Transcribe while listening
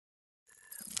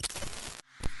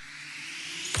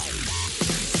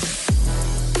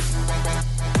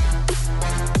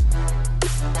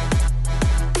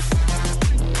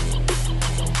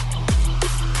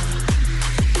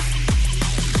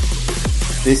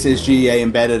This is GEA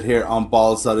Embedded here on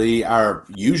Balls.ie, our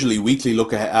usually weekly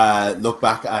look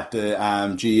back at the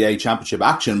GEA Championship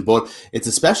action, but it's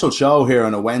a special show here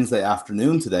on a Wednesday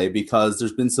afternoon today because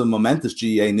there's been some momentous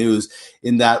GEA news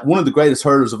in that one of the greatest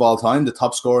hurlers of all time, the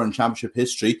top scorer in Championship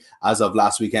history as of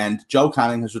last weekend, Joe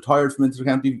Canning, has retired from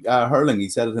inter-county hurling. He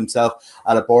said it himself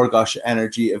at a Borgosh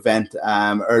Energy event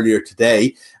earlier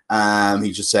today.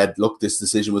 He just said, look, this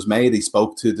decision was made. He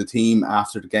spoke to the team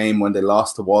after the game when they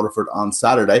lost to Waterford on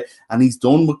Saturday, and he's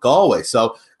done with Galway.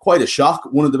 So quite a shock.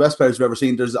 One of the best players we've ever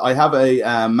seen. I have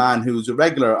a man who's a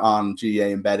regular on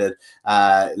GEA Embedded,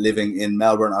 living in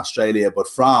Melbourne, Australia, but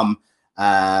from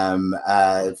the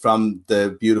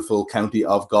beautiful county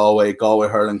of Galway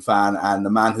hurling fan, and the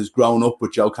man who's grown up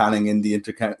with Joe Canning in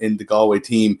the Galway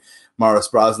team, Maurice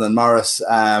Brosnan. Maurice,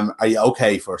 are you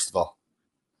okay, first of all?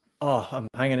 Oh, I'm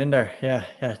hanging in there. Yeah.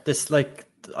 This, there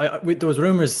was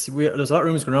rumours. There was a lot of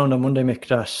rumours going around on Monday, Mick,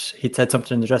 that he'd said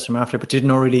something in the dressing room after, but didn't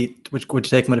know really which would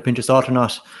take him with a pinch of salt or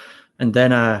not. And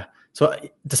then, so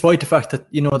despite the fact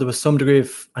that there was some degree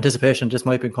of anticipation this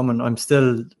might be coming, I'm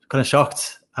still kind of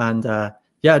shocked and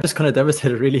just kind of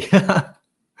devastated, really.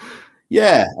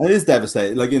 Yeah, it is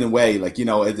devastating. In a way,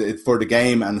 it's for the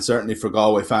game and certainly for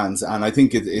Galway fans. And I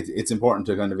think it's important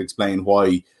to kind of explain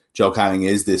why Joe Canning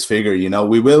is this figure.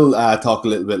 We will talk a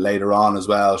little bit later on as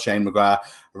well. Shane McGrath,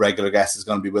 a regular guest, is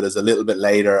going to be with us a little bit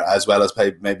later, as well as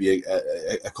maybe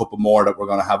a couple more that we're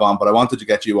going to have on. But I wanted to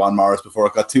get you on, Maurice, before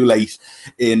it got too late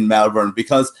in Melbourne,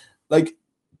 because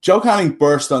Joe Canning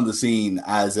burst on the scene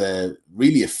as a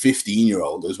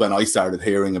 15-year-old. It was when I started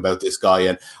hearing about this guy.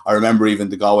 And I remember even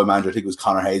the Galway manager, I think it was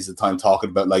Conor Hayes at the time,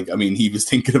 talking about, he was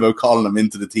thinking about calling him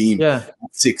into the team at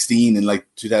 16 in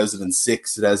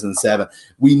 2006, 2007.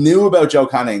 We knew about Joe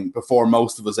Canning before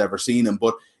most of us ever seen him.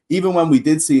 But even when we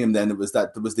did see him then, there was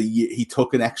the year, he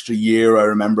took an extra year, I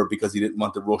remember, because he didn't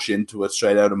want to rush into it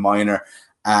straight out of minor,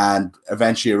 and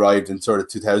eventually arrived in sort of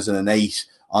 2008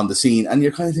 on the scene. And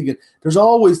you're kind of thinking, there's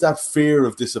always that fear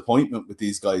of disappointment with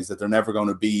these guys, that they're never going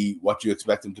to be what you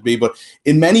expect them to be. But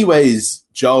in many ways,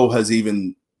 Joe has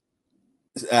even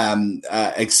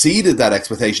exceeded that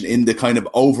expectation in the kind of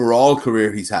overall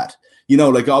career he's had.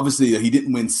 Obviously he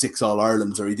didn't win 6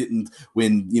 All-Irelands, or he didn't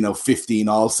win, 15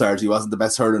 All-Stars. He wasn't the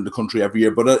best hurler in the country every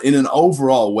year. But in an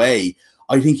overall way,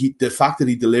 I think the fact that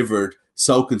he delivered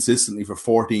so consistently for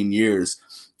 14 years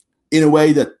in a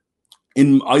way that,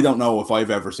 I don't know if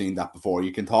I've ever seen that before.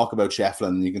 You can talk about Shefflin,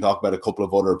 and you can talk about a couple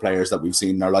of other players that we've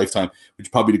seen in our lifetime, which is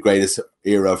probably the greatest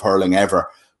era of hurling ever.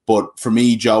 But for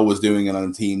me, Joe was doing it on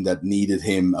a team that needed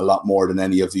him a lot more than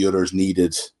any of the others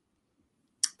needed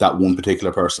that one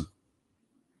particular person.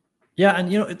 Yeah,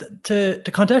 and to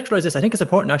contextualize this, I think it's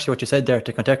important actually what you said there,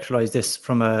 to contextualize this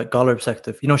from a Galway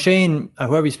perspective. Shane,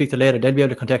 whoever you speak to later, they'll be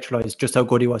able to contextualize just how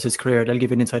good he was his career. They'll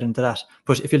give you an insight into that.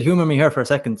 But if you'll humour me here for a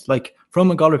second,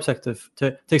 from a Galway perspective,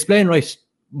 to explain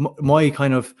my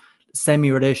kind of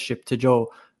semi-relationship to Joe,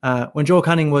 when Joe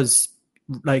Canning was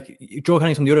Joe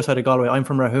Canning's from the other side of Galway. I'm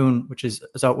from Rahoon, which is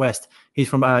out west. He's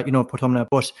from Portumna,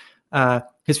 but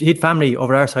he had family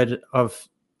over our side of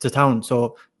the town,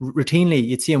 so routinely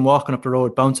you'd see him walking up the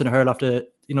road, bouncing a hurl off the,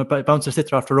 bouncing a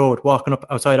sitter off the road, walking up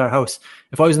outside our house.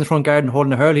 If I was in the front garden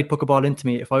holding a hurl, he'd puck a ball into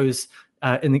me. If I was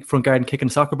in the front garden kicking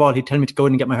a soccer ball, he'd tell me to go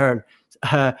in and get my hurl.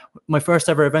 My first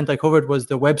ever event I covered was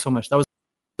the Web Summit. That was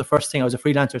the first thing. I was a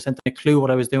freelancer, sent him a clue what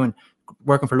I was doing,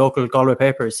 working for local Galway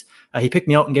papers. He picked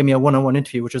me out and gave me a one-on-one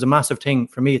interview, which was a massive thing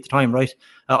for me at the time, right?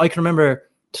 I can remember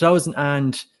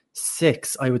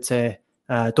 2006, I would say.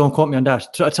 Don't quote me on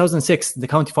that. 2006, the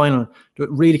county final,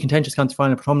 really contentious county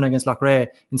final, Portumna against Loughrea,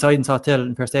 inside in Sawtill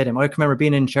in Fair Stadium. I can remember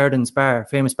being in Sheridan's bar,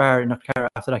 famous bar in Knockcarra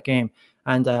after that game,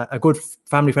 and a good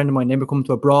family friend of mine, they were coming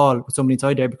to a brawl with somebody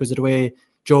inside there because of the way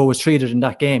Joe was treated in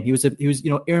that game. He was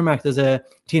earmarked as a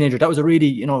teenager. That was a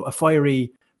really a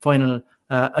fiery final.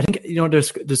 I think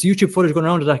there's YouTube footage going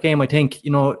around of that game. I think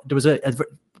there was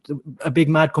a big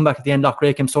mad comeback at the end.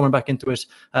 Loughrea came storming back into it.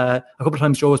 A couple of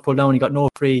times Joe was pulled down. He got no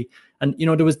free. And,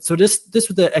 there was, so this was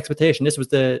the expectation. This was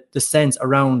the sense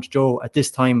around Joe at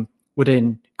this time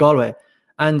within Galway.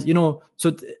 And,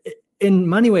 so in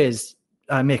many ways,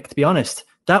 Mick, to be honest,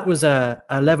 that was a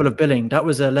level of billing. That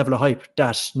was a level of hype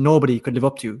that nobody could live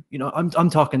up to. I'm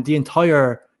talking the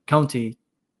entire county,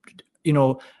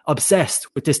 obsessed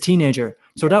with this teenager.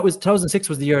 So that was 2006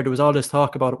 was the year there was all this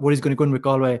talk about what he's going to go in with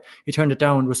Galway. He turned it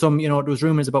down. There was some, there was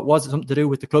rumours about, was it something to do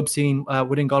with the club scene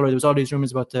within Galway? There was all these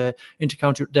rumours about the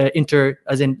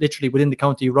as in literally within the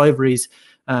county rivalries.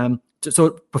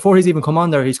 So before he's even come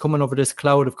on there, he's coming over this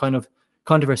cloud of kind of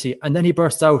controversy. And then he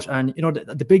bursts out. And,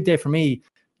 the big day for me,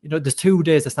 there's 2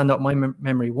 days that stand out in my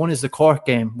memory. One is the Cork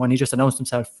game when he just announced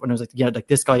himself, and I was like, yeah, like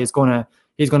this guy is gonna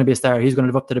he's going to be a star. He's going to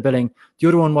live up to the billing. The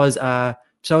other one was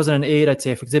 2008, I'd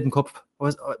say, for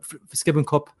Skibbon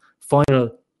Cup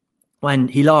final when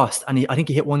he lost, and I think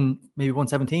he hit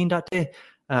 117 that day.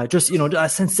 Just, a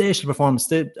sensational performance.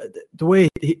 The way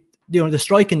the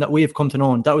striking that we've come to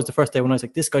know, and that was the first day when I was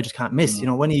like, this guy just can't miss.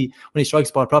 When he strikes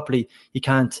the ball properly, he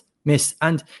can't miss.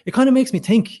 And it kind of makes me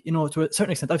think, to a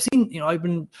certain extent, I've seen, I've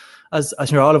been, as I'm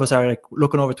sure all of us are, like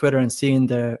looking over Twitter and seeing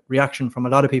the reaction from a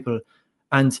lot of people.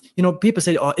 And, people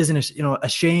say, oh, isn't it, a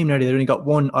shame nearly they only got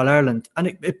one All-Ireland. And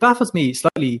it baffles me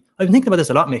slightly. I've been thinking about this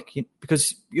a lot, Mick,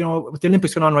 because, with the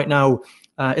Olympics going on right now,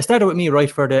 it started with me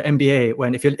right for the NBA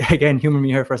when, if you, again, humor me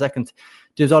here for a second,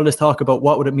 there's all this talk about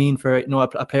what would it mean for,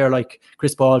 a player like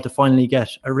Chris Ball to finally get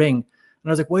a ring. And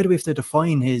I was like, why do we have to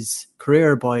define his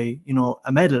career by,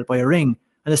 a medal, by a ring?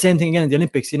 And the same thing again in the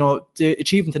Olympics, the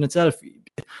achievement in itself,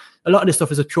 a lot of this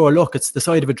stuff is a pure luck. It's the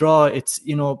side of a draw. It's,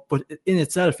 but in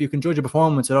itself, you can judge a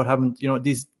performance without having,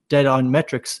 these dead on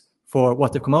metrics for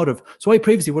what they've come out of. So I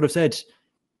previously would have said,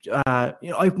 I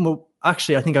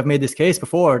think I've made this case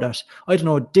before that, I don't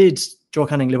know, did Joe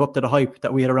Canning live up to the hype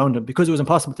that we had around him? Because it was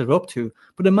impossible to live up to.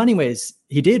 But in many ways,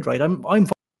 he did, right? I'm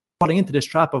falling into this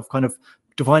trap of kind of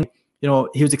defining,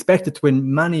 he was expected to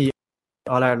win many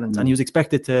All-Irelands and he was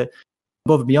expected to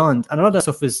above and beyond. And a lot of that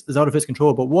stuff is out of his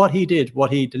control. But what he did,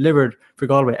 what he delivered for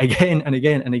Galway again and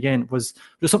again and again was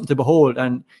just something to behold.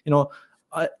 And,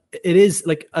 it is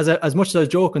like, as much as I was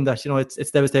joking that,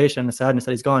 it's devastation and sadness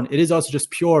that he's gone, it is also just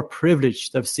pure privilege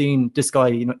to have seen this guy,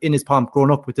 in his pomp,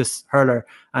 growing up with this hurler.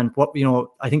 And what,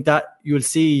 I think that you will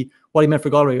see what he meant for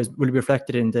Galway will be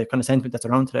reflected in the kind of sentiment that's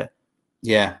around today.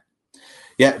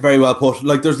 Yeah, very well put.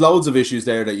 Like, there's loads of issues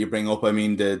there that you bring up. I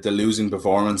mean, the losing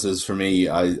performances for me.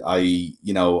 I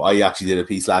actually did a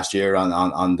piece last year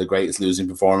on the greatest losing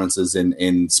performances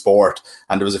in sport,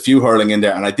 and there was a few hurling in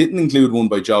there, and I didn't include one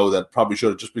by Joe that probably should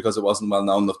have, just because it wasn't well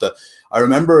known enough. I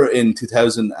remember in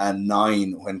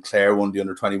 2009 when Clare won the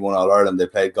under-21 All-Ireland, they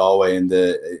played Galway in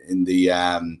the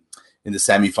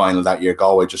semi-final that year.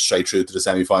 Galway just straight through to the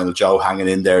semi-final. Joe hanging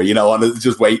in there, and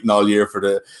just waiting all year for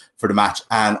the match.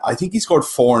 And I think he scored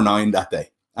 4-9 that day,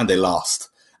 and they lost.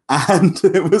 And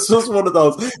it was just one of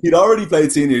those. He'd already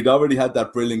played senior. He'd already had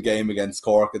that brilliant game against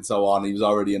Cork and so on. He was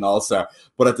already an all-star.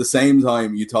 But at the same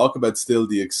time, you talk about still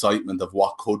the excitement of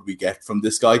what could we get from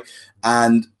this guy.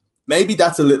 And maybe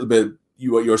that's a little bit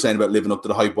what you were saying about living up to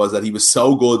the hype, was that he was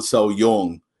so good, so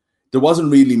young. There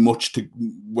wasn't really much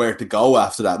where to go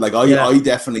after that. Like, I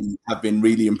definitely have been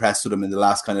really impressed with him in the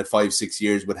last kind of 5-6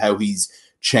 years with how he's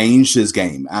changed his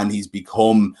game and he's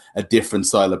become a different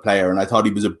style of player. And I thought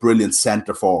he was a brilliant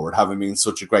centre forward, having been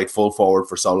such a great full forward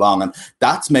for so long. And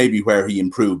that's maybe where he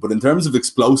improved. But in terms of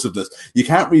explosiveness, you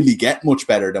can't really get much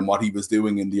better than what he was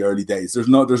doing in the early days.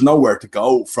 There's nowhere to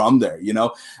go from there,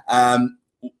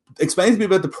 Explain to me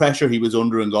about the pressure he was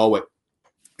under in Galway.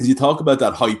 Because you talk about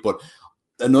that hype, but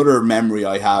another memory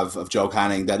I have of Joe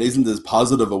Canning that isn't as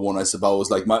positive a one, I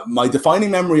suppose. Like, my defining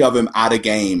memory of him at a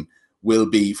game will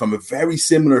be from a very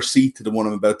similar seat to the one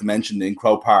I'm about to mention in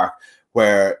Croke Park,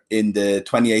 where in the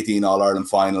 2018 All-Ireland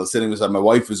final, sitting beside my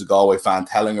wife, who's a Galway fan,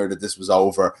 telling her that this was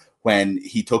over when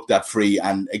he took that free.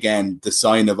 And again, the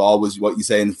sign of always what you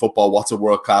say in football, what's a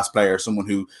world-class player? Someone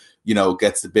who,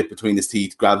 gets the bit between his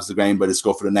teeth, grabs the grain by the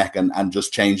scruff of the neck and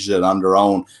just changes it on their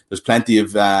own. There's plenty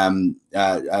of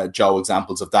Joe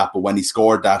examples of that. But when he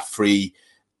scored that free,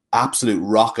 absolute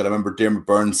rocket. I remember Dermot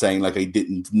Byrne saying, like,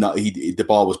 the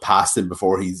ball was past him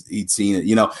before he'd seen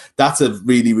it. That's a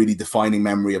really, really defining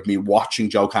memory of me watching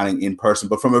Joe Canning in person,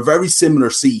 but from a very similar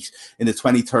seat in the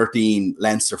 2013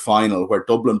 Leinster final, where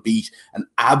Dublin beat an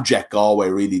abject Galway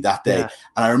really that day. Yeah.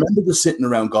 And I remember just sitting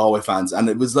around Galway fans, and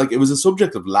it was a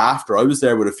subject of laughter. I was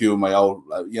there with a few of my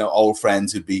old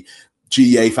friends who'd be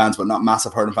GAA fans, but not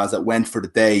massive hurling fans, that went for the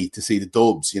day to see the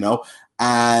Dubs,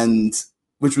 and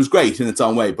which was great in its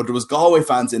own way. But there was Galway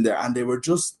fans in there, and they were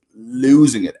just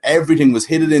losing it. Everything was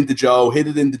hit it into Joe.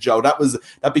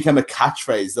 That became a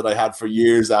catchphrase that I had for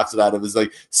years after that. It was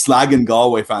like slagging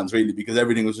Galway fans, really, because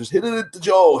everything was just hit it into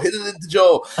Joe.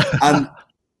 And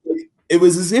it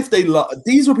was as if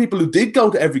these were people who did go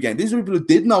to every game. These were people who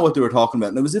did know what they were talking about.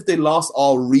 And it was as if they lost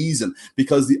all reason,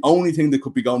 because the only thing that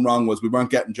could be going wrong was we weren't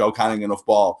getting Joe Canning enough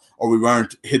ball, or we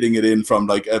weren't hitting it in from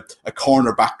like a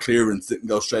corner back clearance that can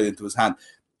go straight into his hand.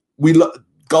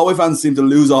 Galway fans seemed to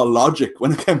lose all logic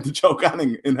when it came to Joe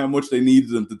Canning in how much they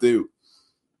needed him to do.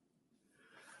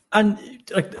 And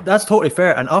like, that's totally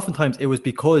fair. And oftentimes it was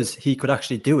because he could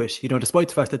actually do it, despite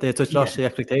the fact that they had such lofty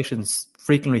expectations.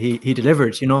 Frequently he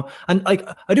delivered, and like,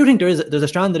 I do think there's a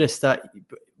strand of this that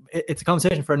it's a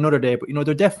conversation for another day, but we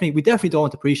definitely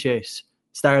don't appreciate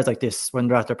stars like this when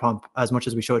they're at their pomp as much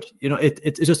as we should. You know,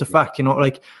 it's just a fact. You know,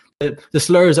 like the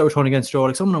slurs that were thrown against Joe,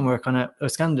 like some of them were kind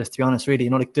of scandalous, to be honest. Really, you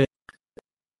know, like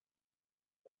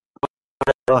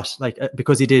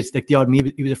because he did like the odd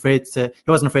me, he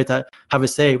wasn't afraid to have a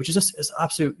say, which is just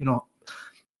absolute, you know,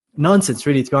 nonsense,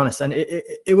 really, to be honest. And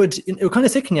it would kind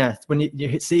of sicken you when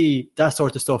you see that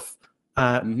sort of stuff.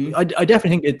 I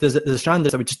definitely think there's a strand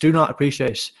that we just do not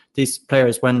appreciate these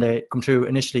players when they come through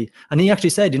initially. And he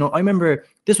actually said, you know, I remember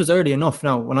this was early enough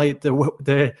now when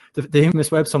the infamous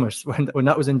Web Summit when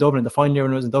that was in Dublin, the final year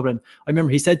when it was in Dublin. I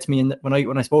remember he said to me when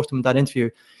I spoke to him in that interview,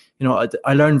 you know,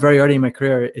 I learned very early in my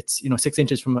career, it's, you know, 6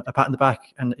 inches from a pat in the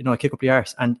back and, you know, a kick up the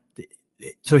arse. And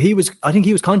so I think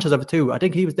he was conscious of it too. I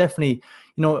think he was definitely,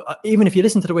 you know, even if you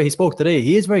listen to the way he spoke today,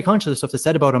 he is very conscious of stuff that's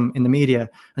said about him in the media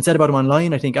and said about him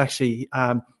online, I think, actually.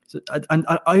 And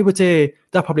I would say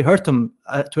that probably hurt him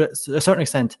to a certain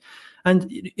extent.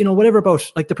 And, you know, whatever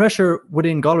about like the pressure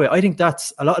within Galway, I think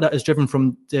that's a lot of that is driven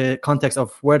from the context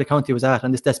of where the county was at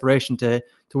and this desperation to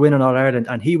win an All-Ireland.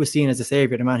 And he was seen as a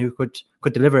saviour, the man who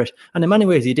could deliver it. And in many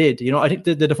ways he did. You know, I think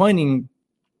the defining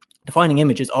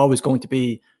image is always going to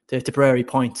be the Tipperary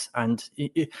point. And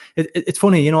it's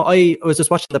funny, you know, I was just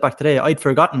watching that back today. I'd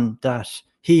forgotten that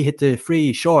he hit the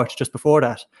free short just before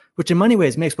that, which in many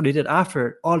ways makes what he did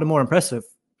after all the more impressive.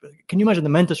 Can you imagine the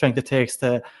mental strength it takes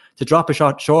to drop a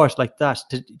shot short like that,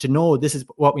 to know this is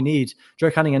what we need? Ger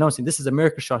Canning announcing this is a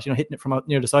miracle shot, you know, hitting it from out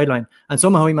near the sideline, and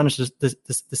somehow he managed to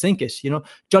sink it. You know,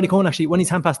 Johnny Cohen actually, when he's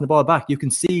hand passing the ball back, you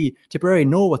can see Tipperary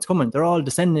know what's coming. They're all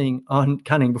descending on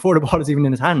Canning before the ball is even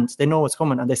in his hands. They know what's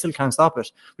coming and they still can't stop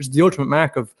it, which is the ultimate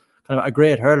mark of kind of a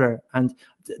great hurler. And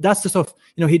that's the stuff,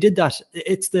 you know, he did that.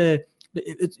 It's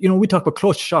you know, we talk about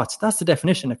clutch shots. That's the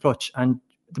definition of clutch. And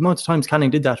the amount of times Canning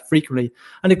did that frequently.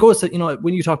 And it goes to, you know,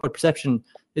 when you talk about perception,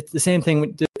 it's the same thing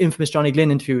with the infamous Johnny Glynn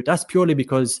interview. That's purely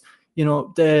because, you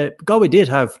know, the Galway did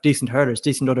have decent hurlers,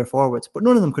 decent other forwards, but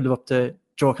none of them could live up to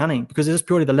Joe Canning because it's just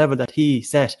purely the level that he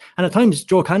set. And at times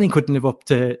Joe Canning couldn't live up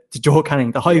to Joe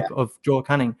Canning, the hype of Joe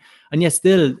Canning. And yet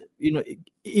still, you know,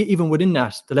 even within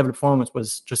that, the level of performance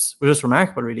was just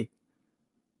remarkable, really.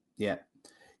 Yeah.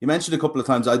 You mentioned a couple of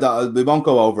times. We won't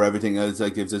go over everything. It's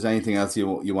like if there's anything else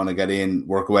you want to get in,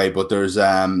 work away. But there's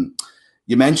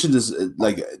you mentioned this,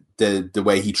 like the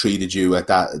way he treated you at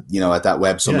that, you know, at that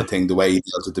Web Summit thing, the way he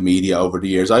dealt with the media over the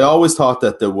years. I always thought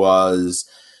that there was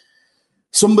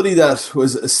somebody that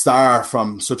was a star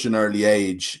from such an early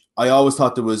age. I always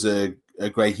thought there was a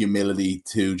great humility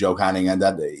to Joe Canning, and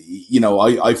that, you know,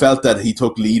 I felt that he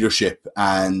took leadership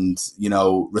and, you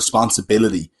know,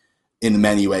 responsibility in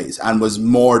many ways, and was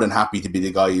more than happy to be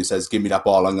the guy who says, give me that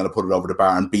ball, I'm going to put it over the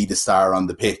bar and be the star on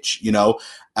the pitch, you know.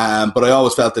 But I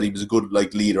always felt that he was a good,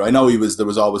 like, leader. I know there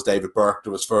was always David Burke,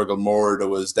 there was Fergal Moore, there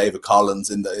was David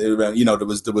Collins, you know, there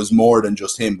was more than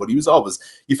just him, but you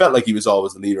felt like he was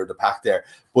always the leader of the pack there.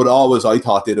 But always, I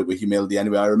thought, did it with humility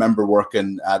anyway. I remember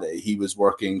he was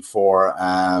working for,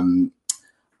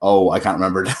 I can't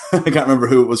remember. I can't remember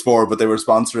who it was for, but they were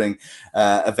sponsoring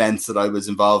events that I was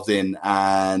involved in,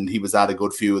 and he was at a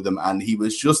good few of them, and he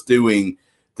was just doing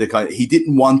he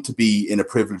didn't want to be in a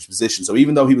privileged position. So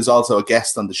even though he was also a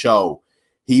guest on the show,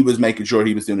 he was making sure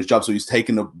he was doing his job. So he's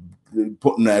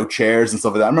putting out chairs and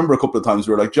stuff like that. I remember a couple of times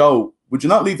we were like, Joe, would you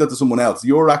not leave that to someone else?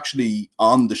 You're actually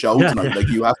on the show tonight. Yeah. Like,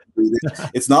 you have to do this.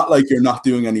 It's not like you're not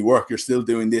doing any work. You're still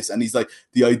doing this. And he's like,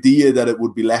 the idea that it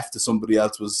would be left to somebody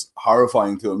else was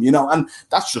horrifying to him, you know, and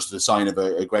that's just a sign of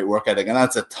a great work ethic. And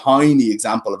that's a tiny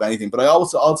example of anything. But I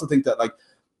also think that, like,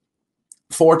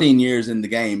 14 years in the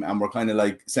game, and we're kind of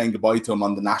like saying goodbye to him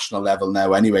on the national level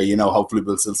now anyway, you know. Hopefully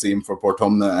we'll still see him for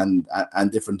Portumna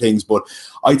and different things, but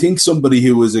I think somebody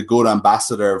who is a good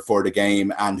ambassador for the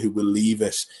game and who will leave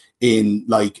it in,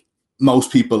 like,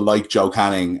 most people like Joe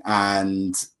Canning,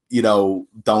 and, you know,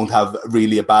 don't have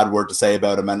really a bad word to say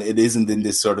about him, and it isn't in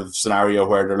this sort of scenario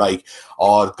where they're like,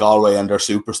 oh, Galway and their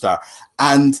superstar.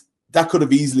 And that could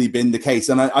have easily been the case.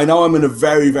 And I know I'm in a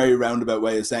very, very roundabout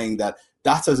way of saying that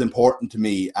that's as important to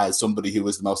me as somebody who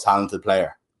was the most talented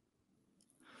player.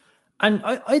 And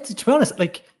I to be honest,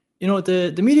 like, you know,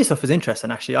 the media stuff is interesting,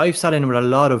 actually. I've sat in with a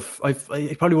lot of,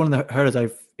 probably one of the hurlers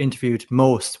I've interviewed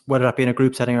most, whether that be in a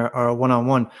group setting or a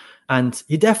one-on-one. And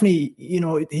he definitely, you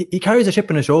know, he carries a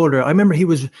chip on his shoulder. I remember he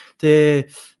was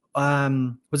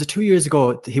was it 2 years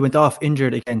ago, he went off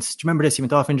injured against, do you remember this? He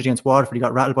went off injured against Waterford. He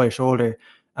got rattled by his shoulder.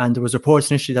 And there was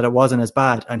reports initially that it wasn't as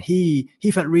bad. And he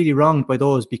felt really wronged by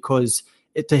those, because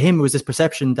to him it was this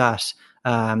perception that,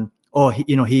 it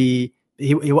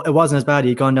wasn't as bad.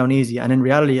 He'd gone down easy. And in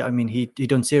reality, I mean, he'd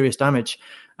done serious damage.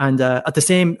 And at the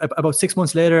same, about 6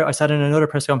 months later, I sat in another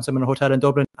press conference in a hotel in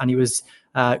Dublin, and he was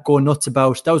going nuts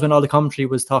about, that was when all the commentary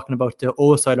was talking about the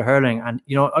old style of hurling. And,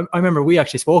 you know, I remember we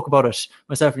actually spoke about it,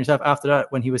 myself and yourself, after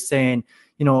that, when he was saying,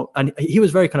 you know, and he was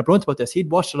very kind of blunt about this.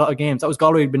 He'd watched a lot of games. That was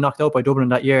Galway had been knocked out by Dublin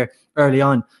that year early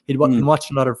on. He'd been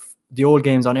watching a lot of the old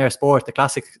games on Air Sport, the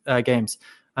classic games.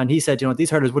 And he said, you know,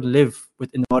 these hurlers wouldn't live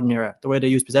in the modern era. The way they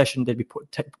use possession, they'd be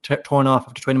torn off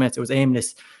after 20 minutes. It was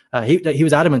aimless. He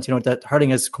was adamant, you know, that hurling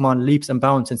has come on leaps and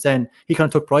bounds since then. He kind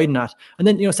of took pride in that. And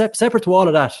then, you know, separate to all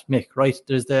of that, Mick, right?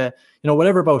 There's the, you know,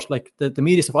 whatever about like the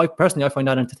media stuff. I find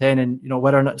that entertaining. You know,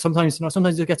 whether or not sometimes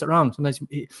he gets it wrong. Sometimes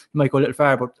he might go a little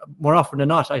far, but more often than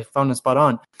not, I found him spot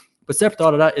on. But separate to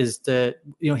all of that is the,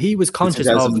 you know, he was conscious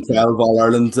of 2012 All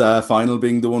Ireland final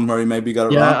being the one where he maybe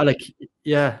got it wrong. Look.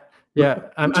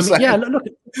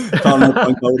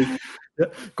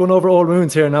 Going over old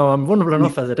wounds here now. I'm vulnerable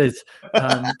enough as it is.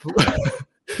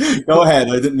 Go ahead.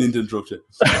 I didn't mean to interrupt you.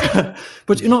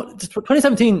 But, you know,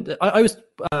 2017, I was,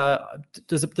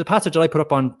 there's the passage that I put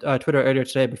up on Twitter earlier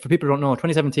today, but for people who don't know,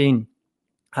 2017,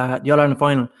 the All-Ireland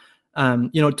final,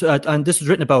 you know, and this was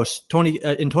written about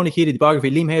in Tony Keady, the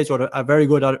biography. Liam Hayes wrote a very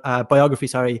good biography,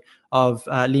 of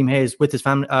Liam Hayes with his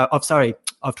family, of Tony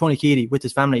Keady with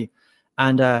his family.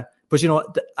 And, but, you know,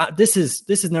 this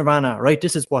is Nirvana, right?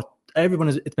 This is what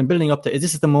it's been building up to.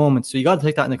 This is the moment. So you got to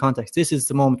take that in the context. This is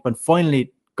the moment when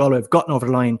finally Galway have gotten over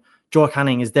the line. Joe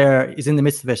Canning is there, is in the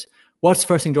midst of it. What's the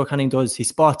first thing Joe Canning does? He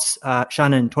spots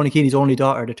Shannon, Tony Keady's only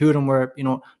daughter. The two of them were, you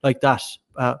know, like that,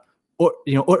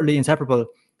 you know, utterly inseparable.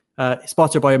 He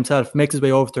spots her by himself, makes his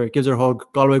way over to her, gives her a hug.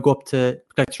 Galway go up to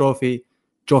collect the trophy.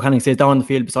 Joe Canning stays down on the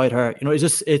field beside her. You know,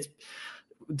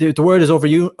 the word is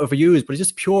overused, but it's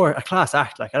just pure a class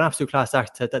act, like an absolute class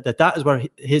act. That is where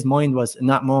his mind was in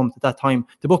that moment, at that time.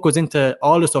 The book goes into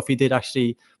all the stuff he did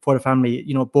actually for the family,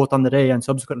 you know, both on the day and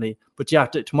subsequently. But yeah,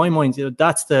 to my mind, you know,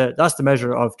 that's the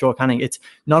measure of Joe Canning. It's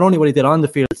not only what he did on the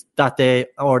field that day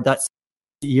or that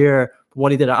year, but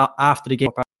what he did after the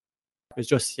game. It was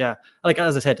just, yeah, like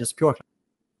as I said, it's pure.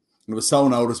 It was so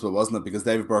noticeable, wasn't it? Because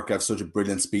David Burke gave such a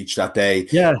brilliant speech that day,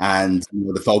 and you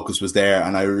know, the focus was there.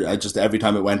 And I just, every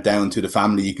time it went down to the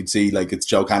family, you could see like it's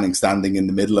Joe Canning standing in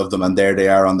the middle of them, and there they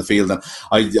are on the field. And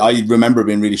I remember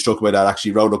being really struck by that.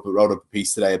 Actually, wrote up a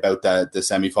piece today about the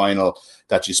semi final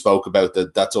that you spoke about.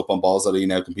 That's up on Balls.ie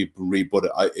now. Can people read? But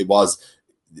it was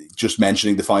just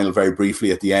mentioning the final very briefly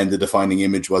at the end. The defining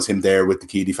image was him there with the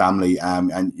Keady family,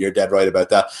 and you're dead right about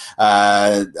that.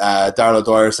 Darrell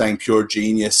O'Dwyer saying pure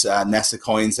genius. Nessa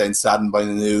Coyne saying saddened by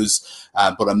the news,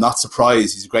 but I'm not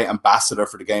surprised. He's a great ambassador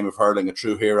for the game of hurling, a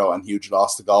true hero, and huge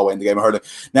loss to Galway in the game of hurling.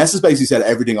 Nessa's basically said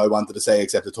everything I wanted to say,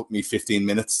 except it took me 15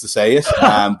 minutes to say it,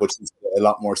 which is a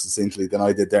lot more succinctly than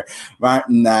I did there.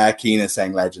 Martin Keane is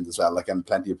saying legend as well, like, and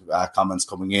plenty of comments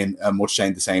coming in, much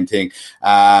saying the same thing.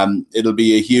 It'll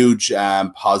be a huge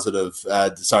positive.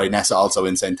 Nessa also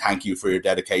in saying thank you for your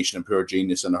dedication and pure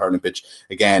genius on the hurling pitch.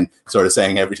 Again, sort of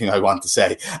saying everything I want to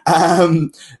say.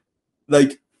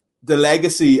 Like the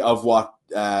legacy of what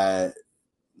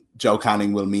Joe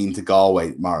Canning will mean to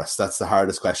Galway, Morris. That's the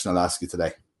hardest question I'll ask you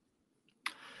today.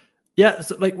 Yeah,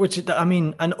 so like, which, I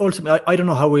mean, and ultimately, I don't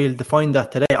know how we'll define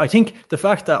that today. I think the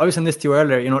fact that I was saying this to you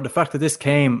earlier, you know, the fact that this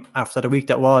came after the week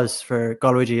that was for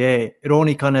Galway GA, it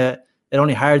only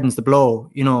hardens the blow.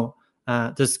 You know,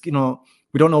 there's, you know,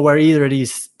 we don't know where either of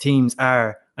these teams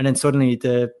are, and then suddenly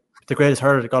the greatest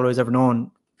hurler that Galway's ever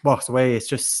known walks away. It's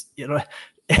just, you know,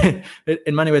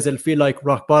 in many ways it'll feel like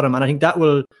rock bottom, and I think that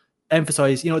will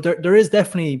emphasize, you know, there is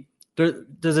definitely.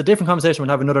 There's a different conversation we'll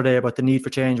have another day about the need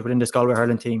for change within this Galway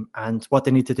hurling team and what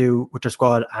they need to do with their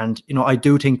squad. And, you know, I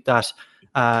do think that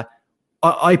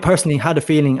I personally had a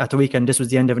feeling at the weekend this was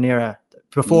the end of an era.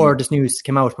 Before this news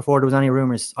came out, before there was any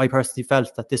rumours, I personally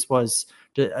felt that this was,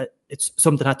 it's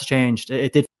something had to change.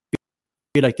 It did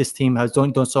feel like this team has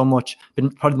done so much,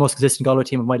 been probably the most consistent Galway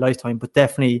team of my lifetime, but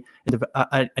definitely in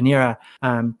an era.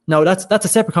 Now, that's a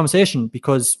separate conversation,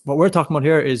 because what we're talking about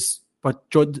here is but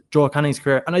Joe Canning's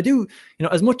career. And I do, you know,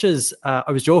 as much as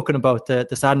I was joking about the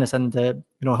sadness and you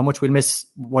know, how much we'll miss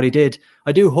what he did,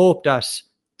 I do hope that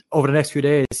over the next few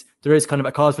days there is kind of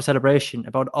a cause for celebration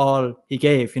about all he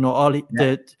gave. You know, all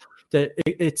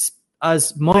it's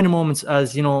as minor moments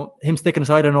as, you know, him sticking a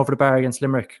sideline over the bar against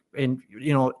Limerick in,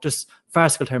 you know, just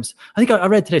farcical terms. I think I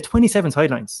read today 27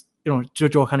 sidelines. You know,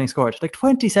 Joe Canning scored like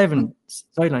 27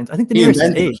 sidelines. I think the nearest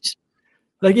is 8.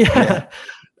 Like, yeah.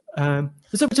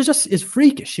 So it just is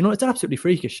freakish, you know. It's absolutely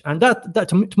freakish, and that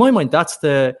to my mind, that's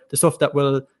the stuff that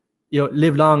will, you know,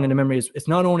 live long in the memories. It's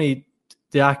not only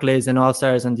the accolades and All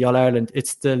Stars and the All Ireland;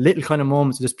 it's the little kind of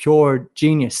moments of just pure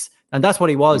genius And that's what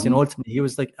he was, ultimately. He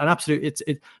was like an absolute,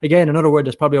 again, another word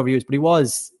that's probably overused, but he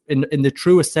was, in the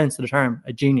truest sense of the term,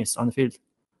 a genius on the field.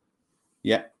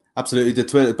 Yeah, absolutely.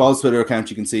 The Ball's Twitter account,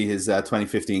 you can see his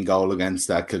 2015 goal against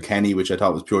Kilkenny, which I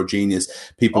thought was pure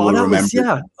genius. People will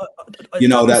remember.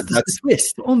 That's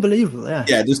twist. Unbelievable.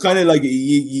 Yeah, there's kind of like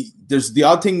there's the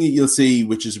odd thing that you'll see,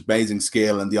 which is amazing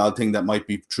skill, and the odd thing that might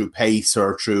be through pace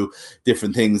or through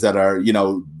different things that are,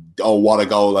 oh, what a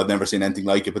goal! I've never seen anything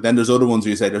like it. But then there's other ones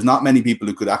where you say there's not many people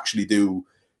who could actually do.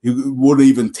 You wouldn't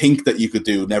even think that you could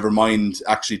do, never mind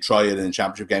actually try it in a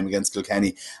championship game against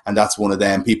Kilkenny. And that's one of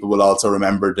them. People will also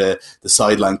remember the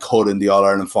sideline cut in the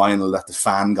All-Ireland final that the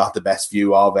fan got the best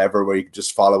view of ever, where you could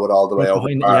just follow it all the way over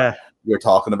the bar. You're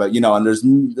talking about,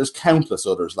 and there's countless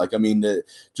others. Like, I mean, the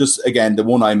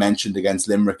one I mentioned against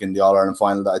Limerick in the All-Ireland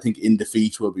final that I think in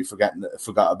defeat will be forgot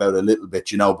about a little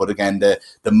bit, but again, the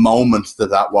moment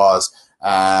that was,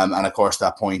 and of course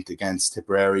that point against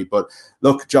Tipperary. But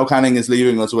look, Joe Canning is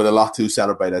leaving us with a lot to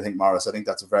celebrate, I think, Maurice. I think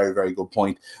that's a very, very good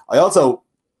point. I also,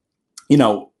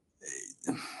 the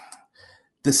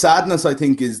sadness, I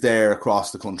think, is there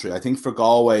across the country. I think for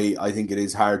Galway, I think it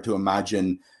is hard to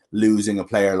imagine losing a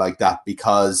player like that,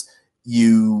 because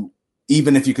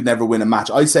even if you could never win a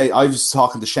match, I was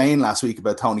talking to Shane last week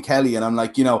about Tony Kelly, and I'm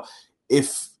like,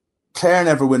 if Clare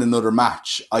never win another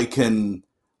match, I can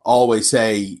always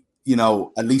say,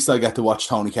 at least I get to watch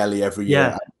Tony Kelly every year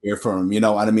and hear from him, and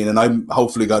I mean, and I'm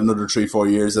hopefully got another 3-4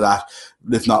 years of that,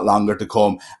 if not longer, to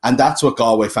come. And that's what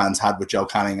Galway fans had with Joe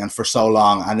Canning, and for so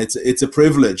long. And it's a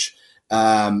privilege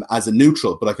as a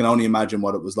neutral, but I can only imagine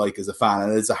what it was like as a fan.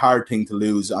 And it's a hard thing to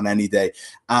lose on any day.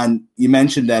 And you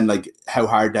mentioned then, like, how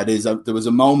hard that is. There was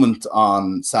a moment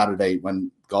on Saturday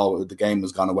when the game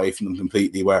was gone away from them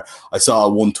completely, where I saw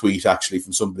one tweet actually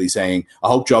from somebody saying, I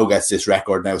hope Joe gets this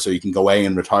record now so he can go away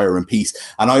and retire in peace.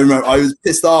 And I remember I was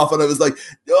pissed off, and I was like,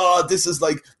 oh, this is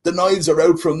like, the knives are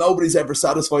out for him. Nobody's ever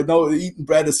satisfied. No, eating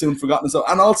bread is soon forgotten. So,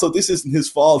 and also, this isn't his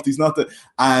fault. He's not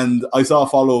and I saw a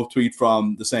follow-up tweet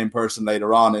from the same person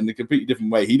later on in a completely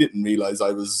different way. He didn't realize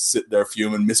I was sitting there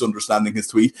fuming, misunderstanding his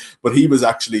tweet, but he was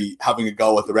actually having a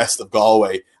go at the rest of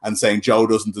Galway and saying Joe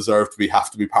doesn't deserve to have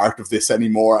to be part of this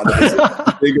anymore. And it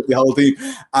was big at the whole team.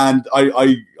 And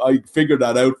I figured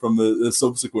that out from a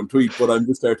subsequent tweet, but I'm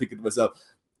just there thinking to myself,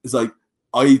 it's like,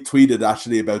 I tweeted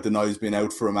actually about the knives being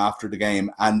out for him after the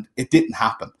game, and it didn't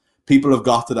happen. People have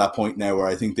got to that point now where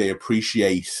I think they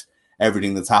appreciate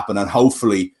everything that's happened, and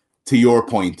hopefully, to your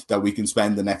point, that we can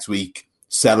spend the next week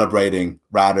celebrating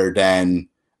rather than,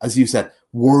 as you said,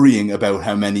 worrying about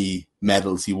how many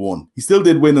medals he won. He still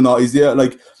did win, and all.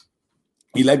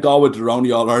 He led Galway to their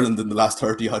only All-Ireland in the last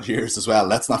 30-odd years as well.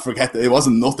 Let's not forget that it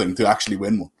wasn't nothing to actually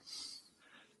win one.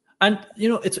 And,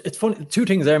 it's funny, two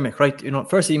things there, Mick, right?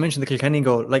 Firstly, you mentioned the Kilkenny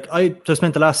goal. Like, I just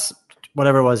spent the last,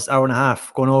 whatever it was, hour and a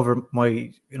half going over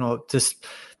my, this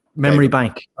memory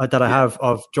bank that I have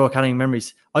of Joe Canning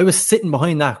memories. I was sitting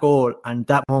behind that goal, and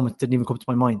that moment didn't even come to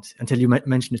my mind until you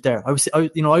mentioned it there. I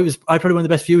probably one of the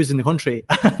best views in the country,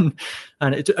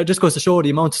 and it just goes to show the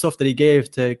amount of stuff that he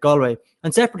gave to Galway.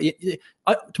 And separately,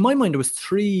 to my mind,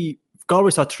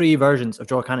 Galway saw three versions of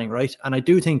Joe Canning, right? And I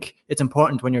do think it's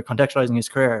important when you're contextualizing his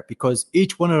career, because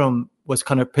each one of them was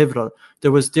kind of pivotal.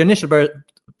 There was the initial,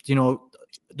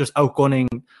 just outgunning,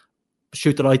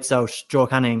 shoot the lights out, Joe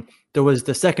Canning. There was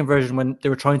the second version when they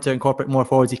were trying to incorporate more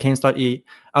forwards. He came slightly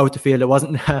out the field. It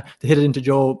wasn't to hit it into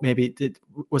Joe, maybe it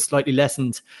was slightly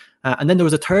lessened. And then there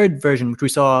was a third version, which we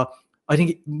saw, I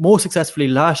think, most successfully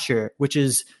last year, which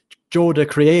is Joe the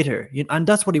creator. And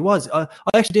that's what he was. I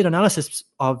actually did analysis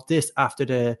of this after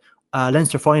the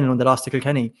Leinster final when they lost to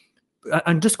Kilkenny.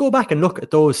 And just go back and look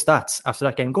at those stats after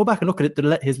that game. Go back and look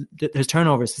at his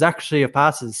turnovers, his accuracy of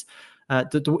passes,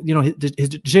 his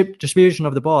distribution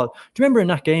of the ball. Do you remember in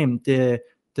that game the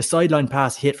sideline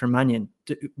pass hit from Mannion?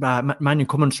 Mannion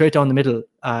coming straight down the middle.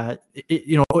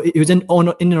 He was in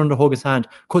and under Hogan's hand.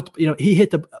 He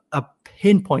hit a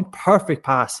pinpoint perfect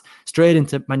pass straight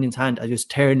into Mannion's hand and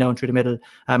just tearing down through the middle.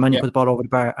 Mannion put the ball over the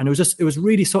bar, and it was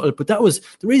really subtle. But that was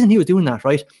the reason he was doing that,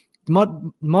 right?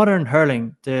 Modern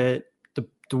hurling, the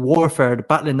warfare, the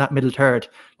battle in that middle third,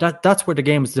 that's where the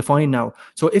game is defined now.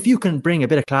 So if you can bring a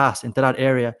bit of class into that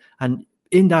area, and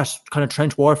in that kind of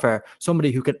trench warfare,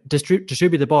 somebody who can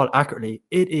distribute the ball accurately,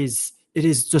 it is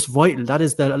just vital. That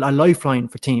is a lifeline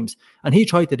for teams. And he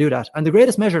tried to do that. And the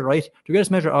greatest measure, right? The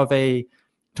greatest measure of to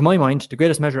my mind, the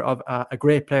greatest measure of a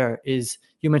great player is,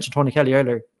 you mentioned Tony Kelly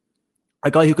earlier,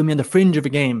 a guy who can be on the fringe of a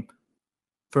game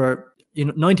for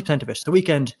 90% of it. The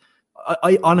weekend,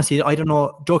 I honestly, I don't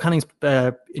know, Joe Canning's,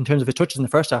 in terms of his touches in the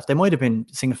first half, they might have been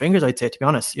single fingers, I'd say, to be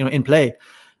honest, in play.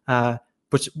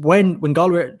 But when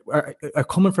Galway are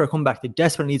coming for a comeback, they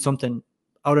desperately need something.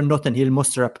 Out of nothing, he'll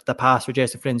muster up the pass for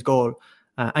Jason Flynn's goal.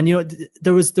 And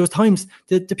there was times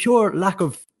the pure lack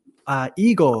of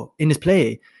ego in his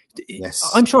play. Yes.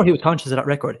 I'm sure he was conscious of that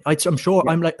record. I'm sure.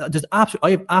 Yeah.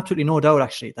 I have absolutely no doubt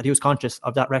actually that he was conscious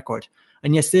of that record.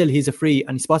 And yet still he's a free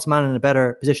and he spots a man in a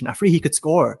better position. A free he could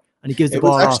score and he gives the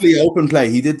ball off. It was actually open play.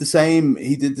 He did the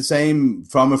same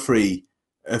from a free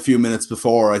a few minutes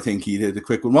before. I think he did a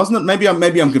quick one, wasn't it? Maybe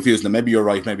I'm confused now. Maybe you're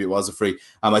right. Maybe it was a free.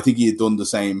 I think he had done the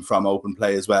same from open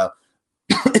play as well.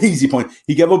 Easy point.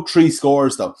 He gave up 3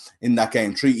 scores though in that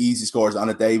game, 3 easy scores on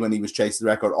a day when he was chasing the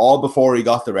record, all before he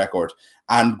got the record,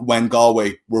 and when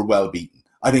Galway were well beaten.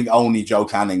 I think only Joe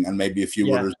Canning and maybe a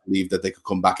few others believed that they could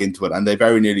come back into it, and they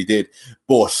very nearly did.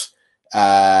 But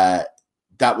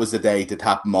that was the day to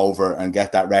tap him over and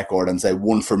get that record and say,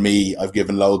 one for me, I've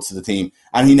given loads to the team.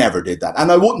 And he never did that.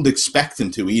 And I wouldn't expect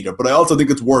him to either, but I also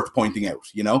think it's worth pointing out,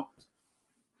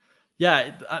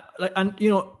 Yeah, and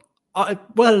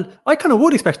I kind of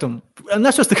would expect him, and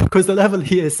that's just because the level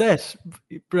he has set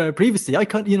previously. I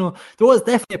can't, there was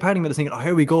definitely a part of me that's thinking, "Oh,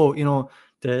 here we go,"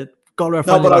 the Galway are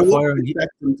finally on fire. And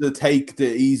expect him to take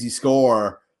the easy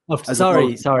score.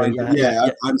 Sorry.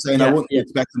 I'm saying I wouldn't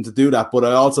expect him to do that, but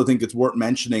I also think it's worth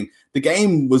mentioning the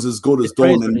game was as good as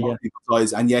done in most people's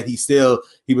eyes, and yet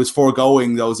he was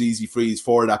foregoing those easy frees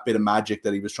for that bit of magic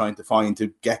that he was trying to find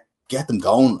to get them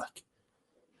going.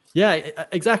 Yeah,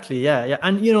 exactly. Yeah.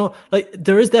 And,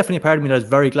 there is definitely a part of me that's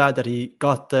very glad that he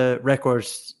got the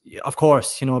records, of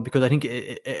course, because I think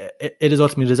it is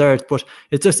ultimately deserved. But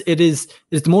it's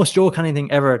the most Joe Canning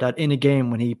thing ever that in a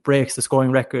game when he breaks the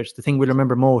scoring record, the thing we'll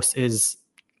remember most is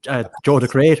Joe the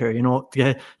Creator,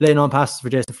 laying on passes for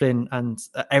Jason Flynn and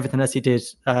everything else he did,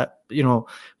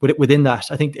 within that.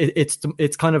 I think it's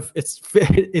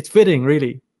fitting,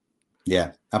 really.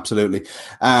 Yeah, absolutely.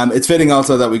 It's fitting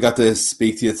also that we got to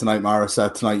speak to you tonight, Maurice.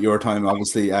 Tonight, your time,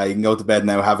 obviously. You can go to bed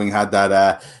now, having had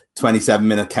that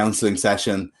 27-minute counselling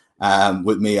session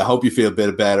with me. I hope you feel a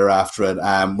bit better after it.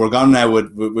 We're gone now.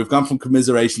 We've gone from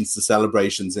commiserations to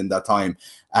celebrations in that time.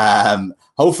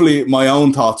 Hopefully, my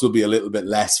own thoughts will be a little bit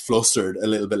less flustered a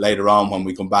little bit later on when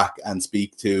we come back and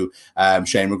speak to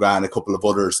Shane McGrath and a couple of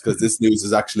others, because this news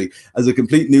is actually, as a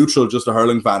complete neutral, just a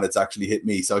hurling fan, it's actually hit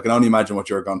me. So I can only imagine what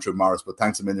you're going through, Maurice. But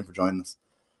thanks a million for joining us.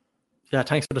 Yeah,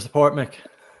 thanks for the support, Mick.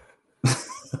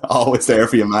 Always there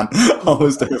for you, man.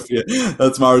 Always there for you.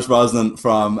 That's Maurice Brosnan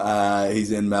from,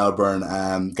 he's in Melbourne,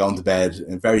 going to bed.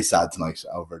 And very sad tonight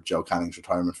over Joe Canning's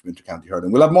retirement from Intercounty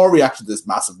Hurling. We'll have more reaction to this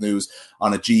massive news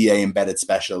on a GA embedded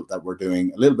special that we're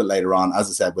doing a little bit later on. As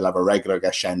I said, we'll have our regular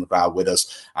guest Shane McGrath with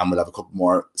us, and we'll have a couple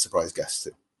more surprise guests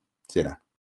too. See you now.